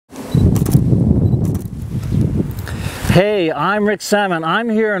Hey, I'm Rick Salmon. I'm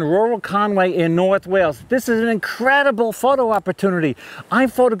here in rural Conway in North Wales. This is an incredible photo opportunity. I'm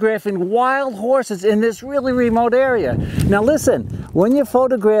photographing wild horses in this really remote area. Now listen, when you're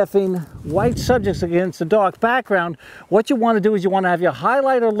photographing white subjects against a dark background, what you want to do is you want to have your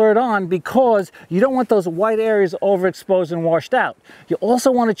highlight alert on because you don't want those white areas overexposed and washed out. You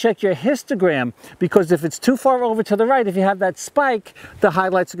also want to check your histogram because if it's too far over to the right, if you have that spike, the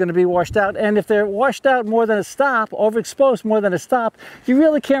highlights are going to be washed out. And if they're washed out more than a stop, overexposed more than a stop, you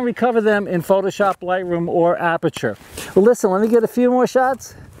really can't recover them in Photoshop, Lightroom, or Aperture. Well, listen, let me get a few more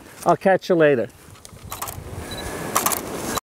shots. I'll catch you later.